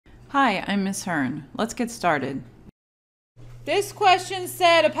Hi, I'm Miss Hearn. Let's get started. This question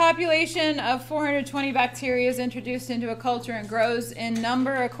said a population of 420 bacteria is introduced into a culture and grows in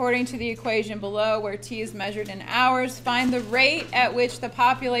number according to the equation below, where T is measured in hours. Find the rate at which the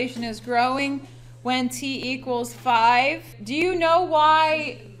population is growing when T equals 5. Do you know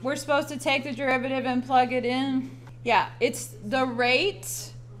why we're supposed to take the derivative and plug it in? Yeah, it's the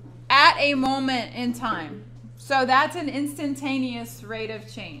rate at a moment in time. So that's an instantaneous rate of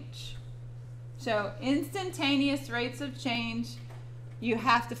change. So instantaneous rates of change, you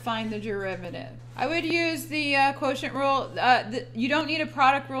have to find the derivative. I would use the quotient rule. You don't need a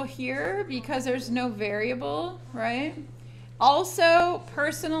product rule here because there's no variable, right? Also,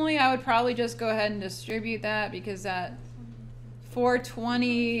 personally, I would probably just go ahead and distribute that, because that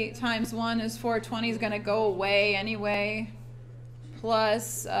 420 times 1 is 420 is going to go away anyway.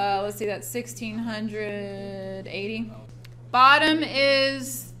 Plus, let's see, that's 1680. Bottom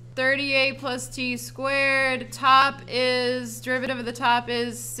is 38 plus t squared. Top is, derivative of the top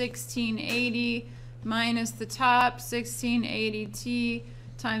is 1680 minus the top, 1680t,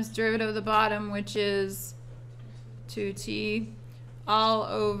 times derivative of the bottom, which is 2t, all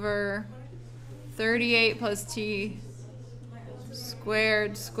over 38 plus t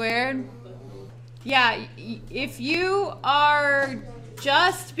squared squared. Yeah, if you are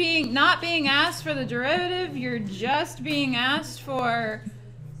just not being asked for the derivative, you're just being asked for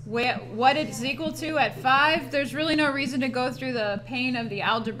what it's equal to at 5, there's really no reason to go through the pain of the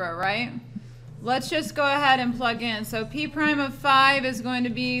algebra, right? Let's just go ahead and plug in. So p prime of 5 is going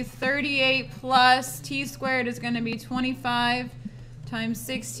to be 38 plus t squared is going to be 25 times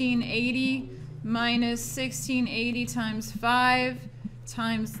 1680 minus 1680 times 5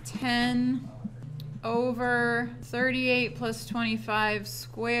 times 10 over 38 plus 25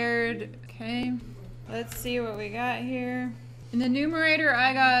 squared. Okay, let's see what we got here. In the numerator,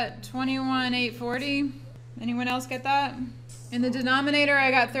 I got 21,840. Anyone else get that? In the denominator,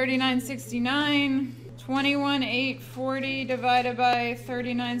 I got 3969. 21,840 divided by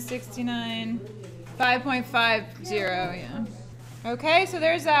 3969. 5.50, yeah. Okay, so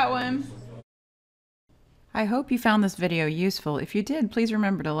there's that one. I hope you found this video useful. If you did, please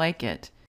remember to like it.